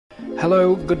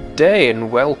Hello, good day,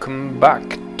 and welcome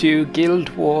back to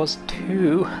Guild Wars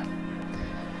 2.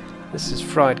 This is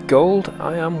Fried Gold,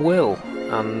 I am Will,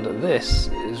 and this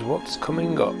is what's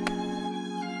coming up.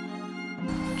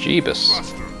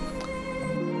 Jeebus.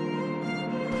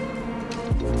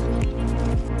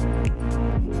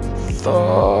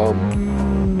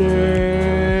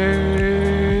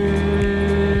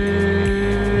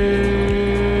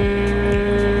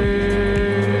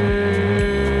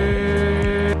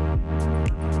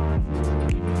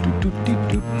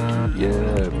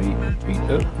 Yeah, me,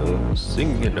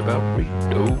 singing about me,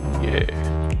 oh yeah.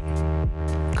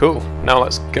 Cool, now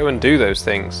let's go and do those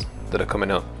things that are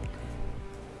coming up.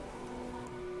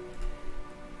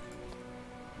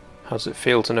 How does it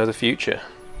feel to know the future?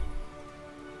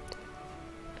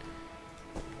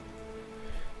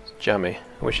 It's jammy.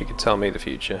 I wish you could tell me the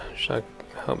future. Should I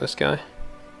help this guy?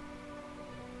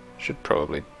 Should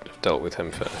probably have dealt with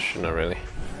him first, shouldn't I really?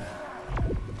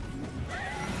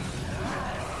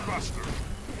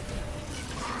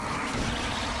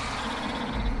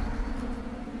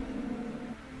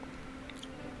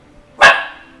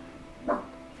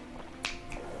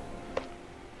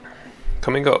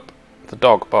 Coming up, the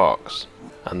dog barks,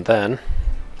 and then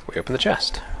we open the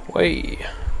chest. Way,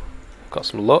 got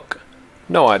some luck.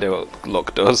 No idea what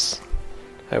luck does.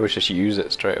 I always just use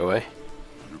it straight away.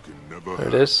 There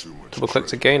it is. Double click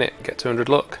to gain it. Get 200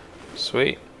 luck.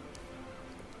 Sweet.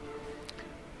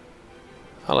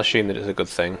 I'll assume that it's a good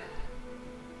thing.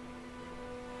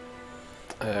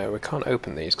 We can't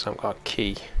open these because I haven't got a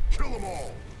key.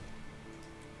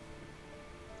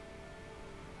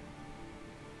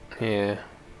 Yeah.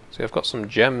 See, I've got some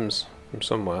gems from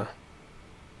somewhere.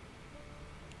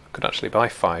 I could actually buy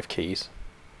 5 keys.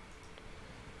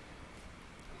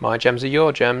 My gems are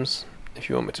your gems. If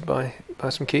you want me to buy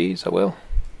some keys, I will.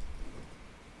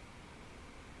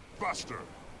 Buster.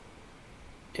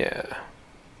 Yeah.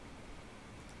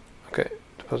 Okay,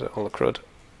 deposit all the crud.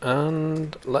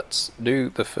 And let's do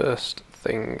the first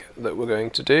thing that we're going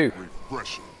to do.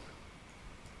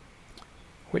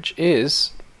 Which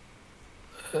is...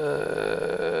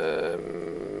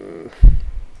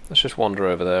 let's just wander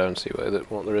over there and see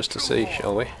what there is to see,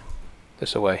 shall we?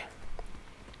 This away.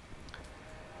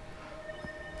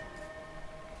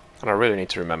 And I really need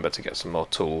to remember to get some more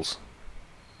tools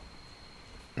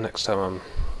next time I'm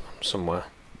somewhere.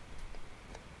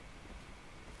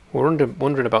 We're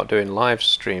wondering about doing live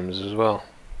streams as well.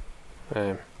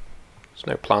 There's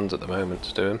no plans at the moment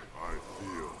to do them.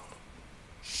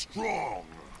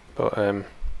 But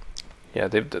yeah,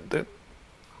 the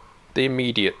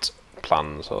immediate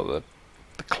plans, or the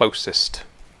closest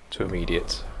to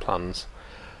immediate plans,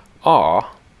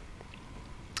 are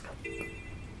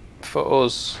for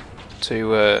us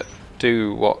to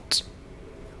do what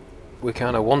we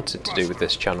kind of wanted to do with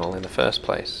this channel in the first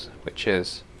place, which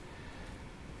is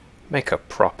make a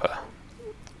proper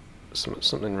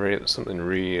something real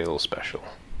special.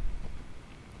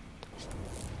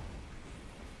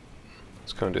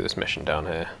 Let's go and do this mission down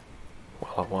here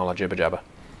while I jibber jabber.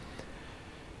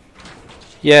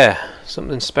 Yeah,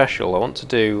 something special. I want to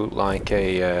do like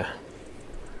a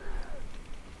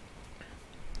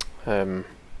that's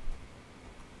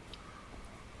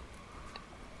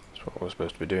what we're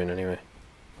supposed to be doing anyway.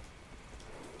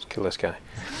 Let's kill this guy.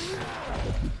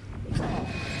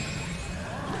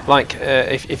 Like,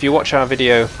 if you watch our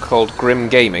video called Grim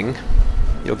Gaming,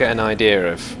 you'll get an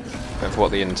idea of what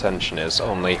the intention is,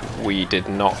 only we did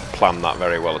not plan that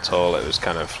very well at all. It was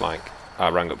kind of like, I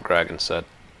rang up Greg and said,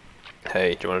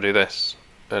 hey, do you want to do this?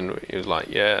 And he was like,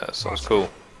 yeah, that sounds cool.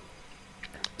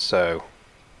 So,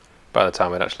 by the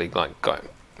time we'd actually we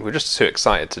were just too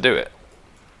excited to do it.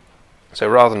 So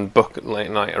rather than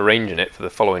arranging it for the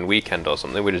following weekend or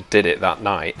something, we just did it that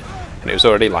night, and it was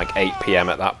already like 8 PM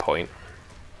at that point.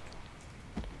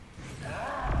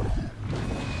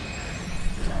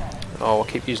 Oh, I'll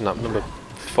keep using that number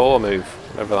 4 move,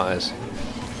 whatever that is.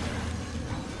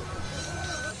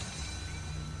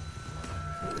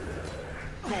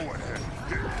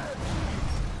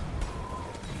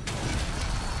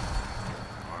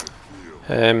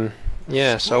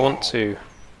 Yeah, so I want to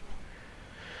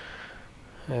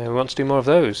we want to do more of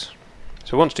those.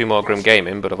 So we want to do more Grim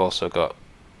Gaming, but I've got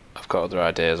other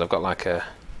ideas. I've got like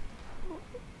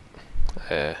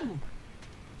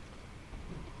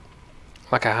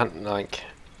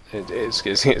it's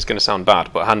going to sound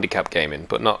bad, but handicap gaming,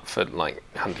 but not for like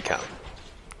handicapped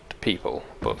people,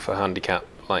 but for handicap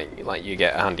like you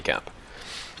get a handicap.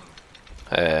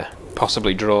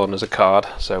 Possibly drawn as a card,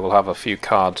 so we'll have a few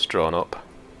cards drawn up,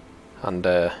 and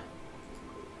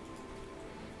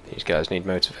these guys need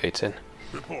motivating.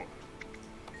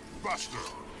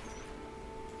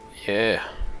 Yeah,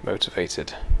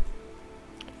 motivated.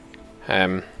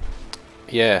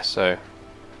 Yeah, so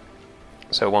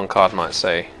one card might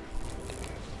say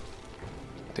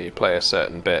that you play a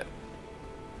certain bit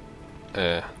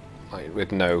like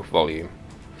with no volume,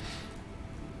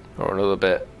 or another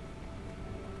bit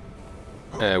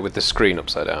with the screen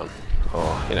upside down,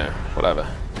 or you know, whatever.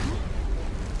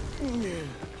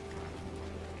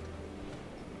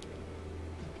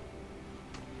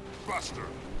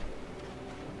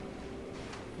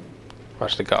 I've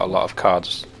actually got a lot of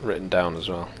cards written down as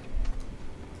well.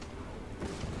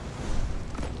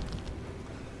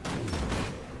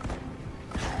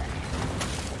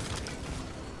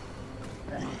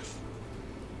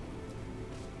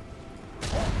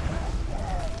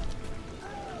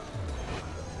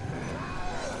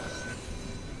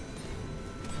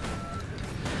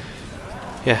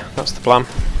 Yeah, that's the plan.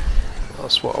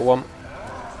 That's what I want.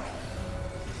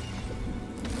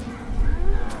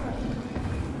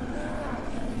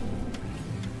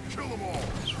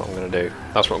 That's what I'm going to do.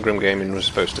 That's what Grim Gaming was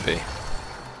supposed to be.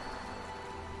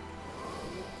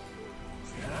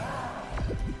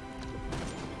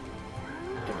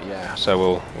 Yeah,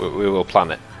 so we will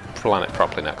plan it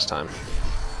properly next time.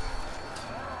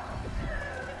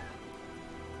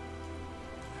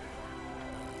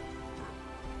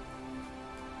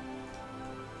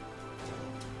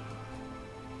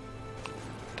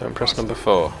 Don't press number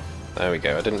 4. There we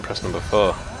go, I didn't press number 4.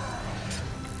 Are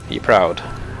you proud?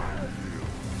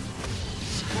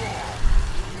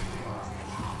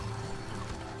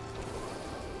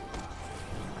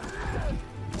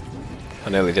 I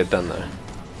nearly did then though.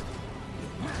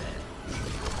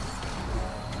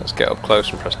 Let's get up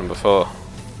close and press number 4.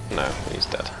 No, he's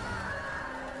dead.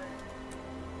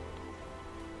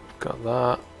 Got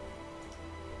that.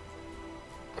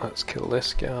 Let's kill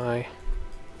this guy.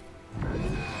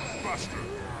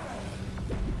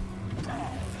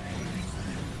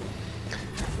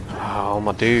 Oh,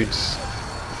 my dudes.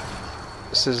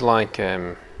 This is like,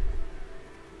 it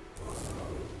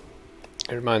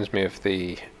reminds me of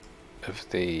the I've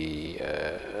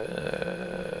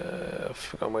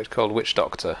forgotten what it's called, Witch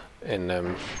Doctor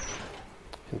in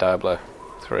Diablo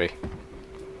 3.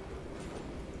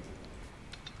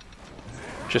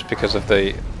 Just because of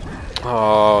the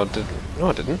no,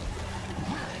 I didn't.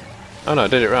 Oh no, I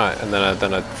did it right, and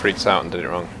then I freaked out and did it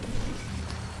wrong.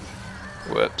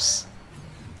 Whoops.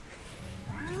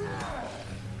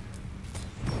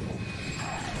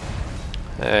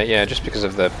 Yeah, just because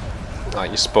of the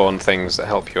you spawn things that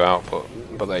help you out,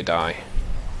 but they die.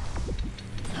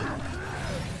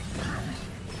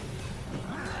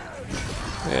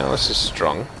 Yeah, this is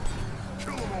strong.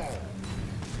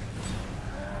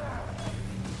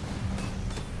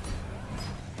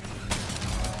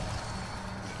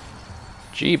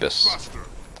 Jeebus.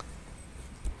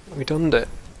 We done it.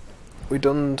 We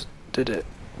did it.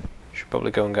 Should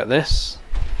probably go and get this.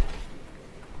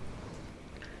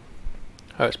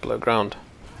 Oh, it's below ground.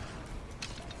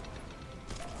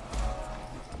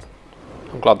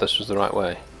 I'm glad this was the right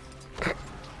way.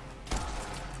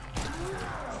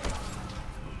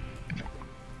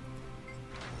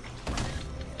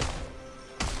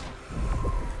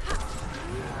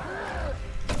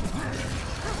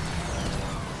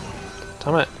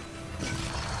 Damn it.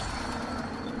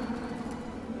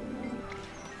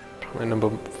 Probably number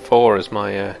 4 is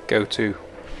my go-to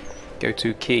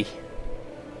key.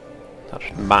 I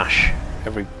should mash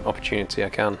every opportunity I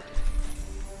can.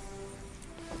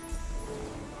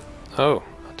 Oh,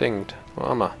 I dinged.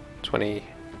 What am I? 20...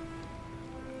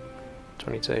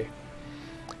 22.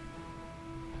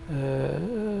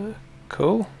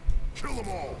 Cool. Kill them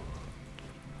all.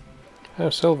 Oh,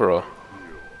 silver ore.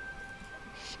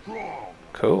 Strong.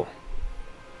 Cool.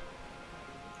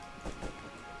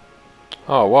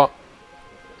 Oh, what?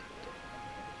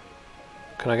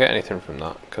 Can I get anything from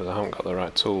that? Because I haven't got the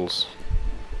right tools.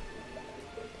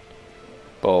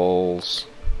 Balls.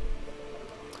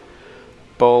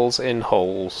 Balls in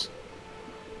holes.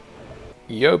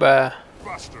 Yo, Bear.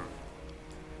 Faster.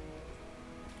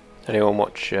 Anyone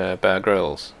watch Bear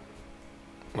Grylls?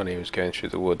 When he was going through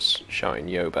the woods shouting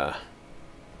Yo, Bear.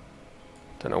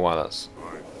 Don't know why that's...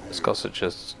 It's got such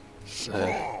a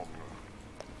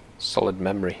solid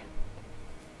memory.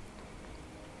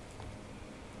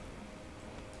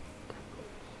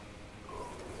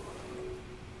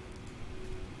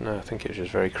 No, I think it was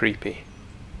just very creepy.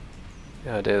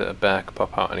 The idea that a bear could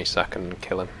pop out any second and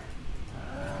kill him.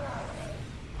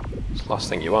 It's the last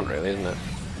thing you want, really, isn't it?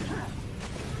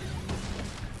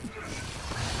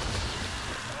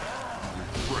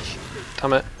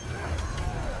 Damn it.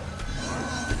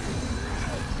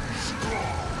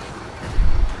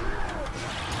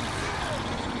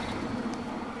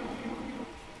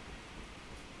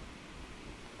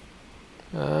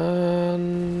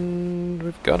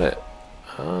 Got it.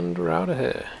 And we're out of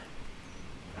here.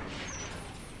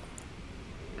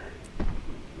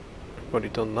 Already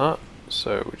done that,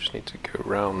 so we just need to go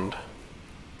round.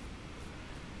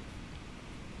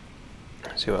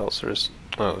 See what else there is.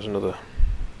 Oh, there's another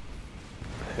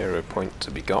hero point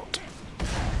to be got.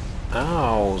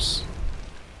 Ows!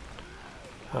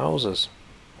 Houses.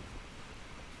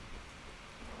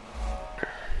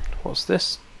 What's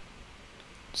this?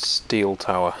 Steel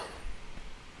tower.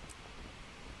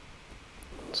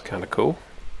 It's kind of cool.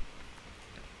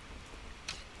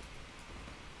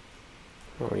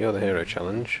 Oh, you're the hero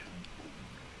challenge.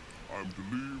 I'm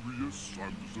delirious,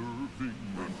 I'm deserving,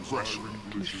 and desiring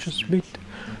Delicious meat.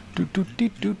 Do do do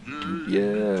do do.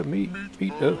 Yeah, meat,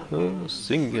 meat.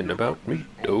 Singing about meat.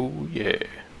 Oh yeah.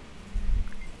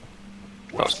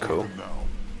 That's cool.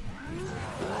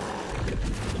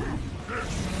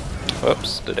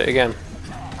 Oops, did it again.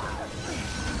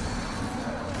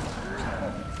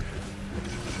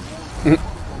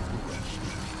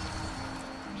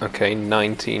 Okay,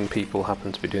 19 people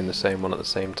happen to be doing the same one at the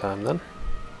same time then.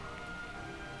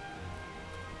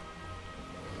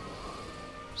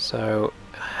 So,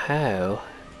 how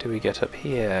do we get up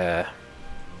here?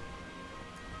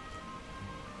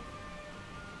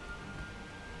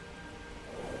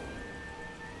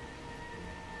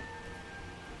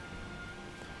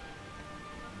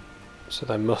 So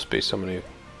there must be someone who...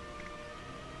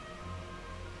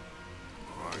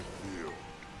 I feel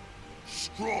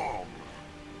strong.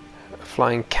 A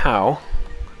flying cow?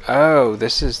 Oh,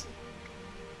 this is...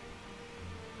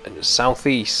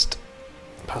 southeast.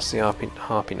 Past the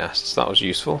harpy nests. That was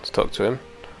useful to talk to him.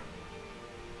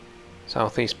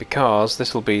 Southeast, because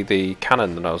this will be the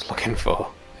cannon that I was looking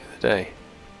for the other day.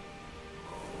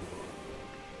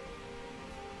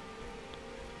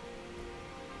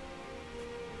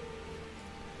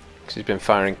 Because he's been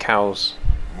firing cows.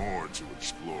 More to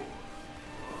explore.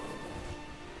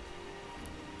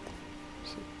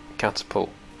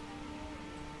 Catapult.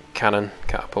 Cannon,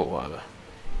 catapult, whatever.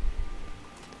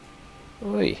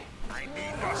 Oi.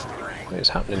 What is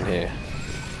happening here?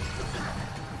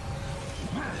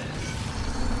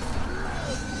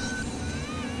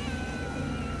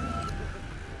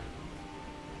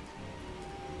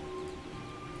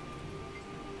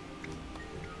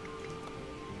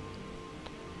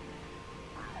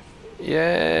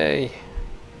 Yay!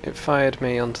 It fired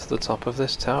me onto the top of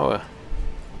this tower.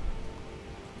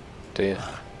 Dear.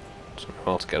 Something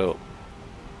well to get up.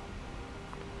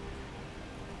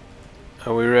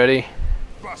 Are we ready?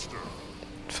 Buster.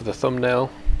 For the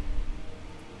thumbnail.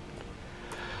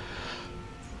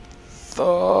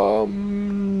 Thumbnail.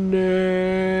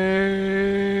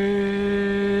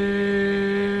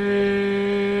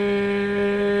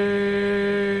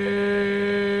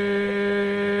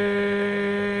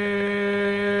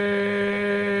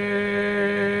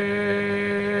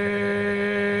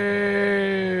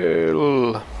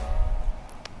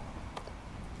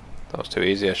 That was too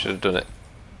easy. I should have done it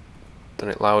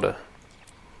louder.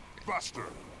 Buster.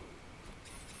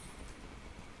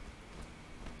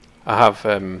 I have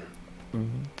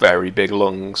very big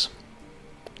lungs.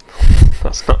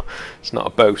 It's not a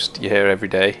boast you hear every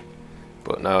day,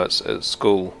 but no, it's at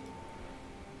school.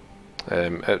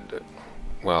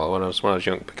 Well, when I was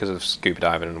young, because of scuba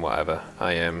diving and whatever,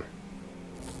 I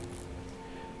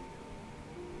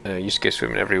used to go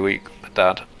swimming every week with my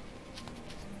dad,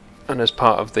 and as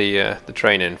part of the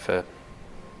training for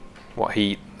what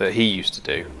he used to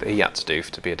do, that he had to do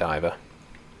to be a diver.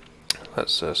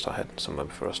 Let's start heading somewhere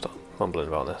before I start mumbling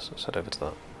about this. Let's head over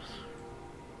to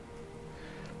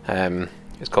that.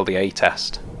 It's called the A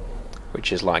test,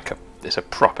 which is like it's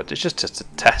just a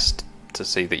test to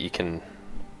see that you can,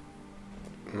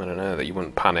 I don't know, that you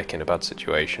wouldn't panic in a bad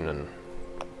situation, and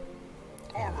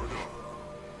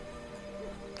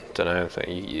don't know, that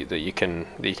you can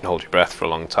hold your breath for a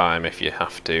long time if you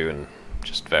have to, and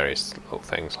just various little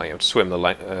things like you have to swim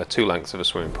the 2 lengths of a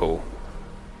swimming pool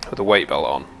with a weight belt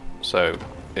on, so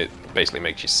it basically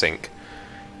makes you sink.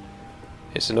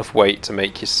 It's enough weight to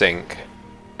make you sink.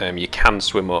 You can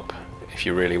swim up if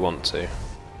you really want to,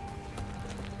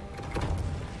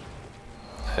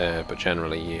 but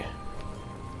generally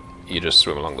you just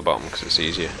swim along the bottom because it's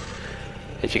easier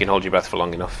if you can hold your breath for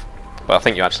long enough. But I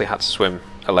think you actually had to swim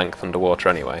a length underwater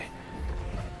anyway.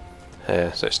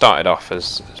 So it started off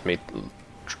as me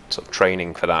sort of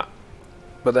training for that,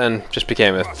 but then just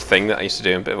became a thing that I used to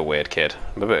do. I'm a bit of a weird kid.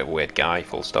 I'm a bit of a weird guy,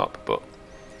 full stop. But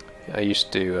I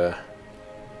used to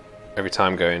every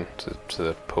time going to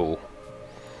the pool,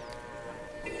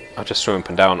 I'd just swim up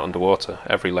and down underwater.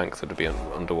 Every length would be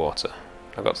underwater.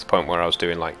 I got to the point where I was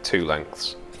doing like 2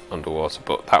 lengths underwater,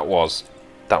 but that was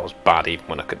that was bad even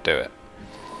when I could do it.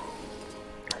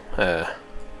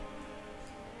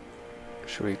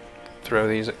 Should we throw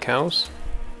these at cows?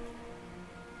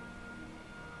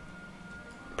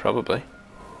 Probably.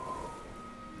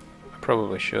 I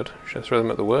probably should. Should I throw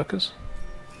them at the workers?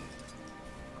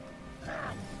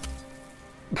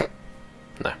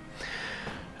 No.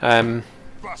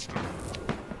 Buster.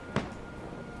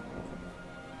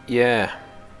 Yeah.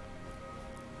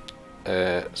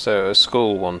 So at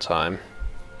school one time,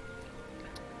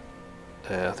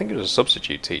 I think it was a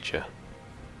substitute teacher.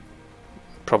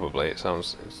 Probably, it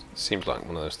seems like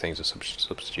one of those things a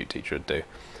substitute teacher would do.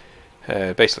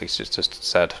 Basically, it's just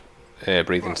said,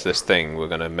 breathe into this thing, we're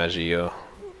going to measure your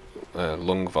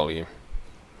lung volume.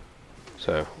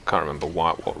 So, I can't remember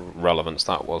what relevance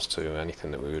that was to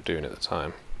anything that we were doing at the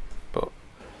time. But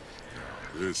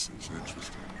This is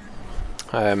interesting.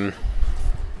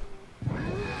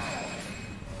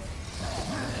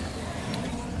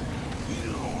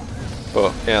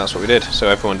 But yeah, that's what we did. So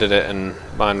everyone did it, and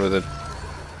mine were the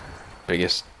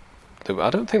biggest. I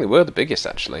don't think they were the biggest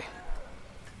actually,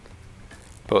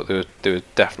 but they were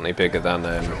definitely bigger than.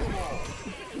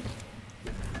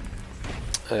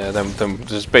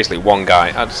 There's basically one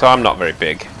guy. So I'm not very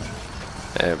big.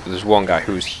 There's one guy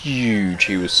who was huge.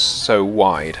 He was so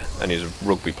wide, and he was a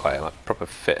rugby player, like proper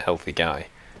fit, healthy guy.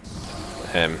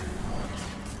 And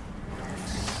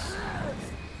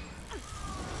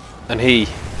he,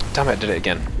 damn it, I did it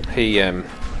again. He,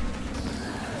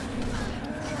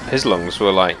 his lungs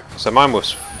were like, so mine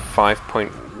was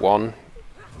 5.1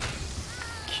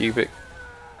 cubic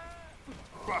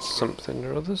something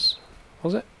or others,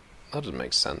 was it? That doesn't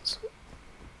make sense.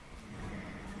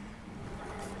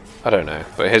 I don't know,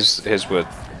 but his were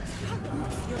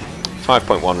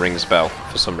 5.1 rings a bell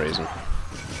for some reason,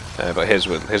 but his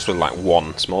were like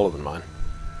 1 smaller than mine.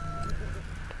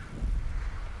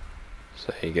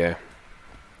 So there you go.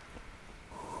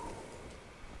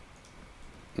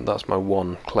 That's my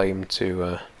one claim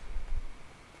to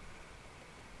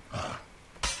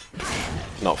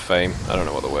not fame. I don't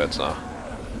know what the words are.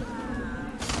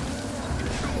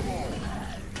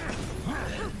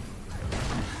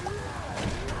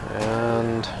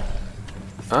 And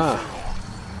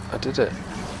I did it.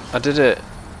 I did it.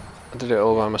 I did it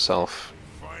all by myself.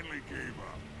 Finally gave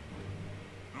up.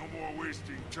 No more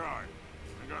wasting time.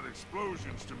 I got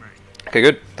explosions to make. Okay,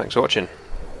 good. Thanks for watching.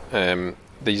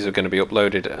 These are going to be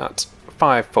uploaded at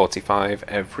 5:45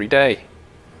 every day.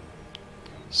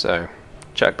 So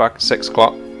check back at 6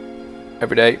 o'clock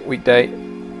every day, weekday.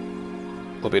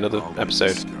 There'll be another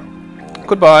episode.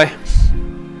 Goodbye.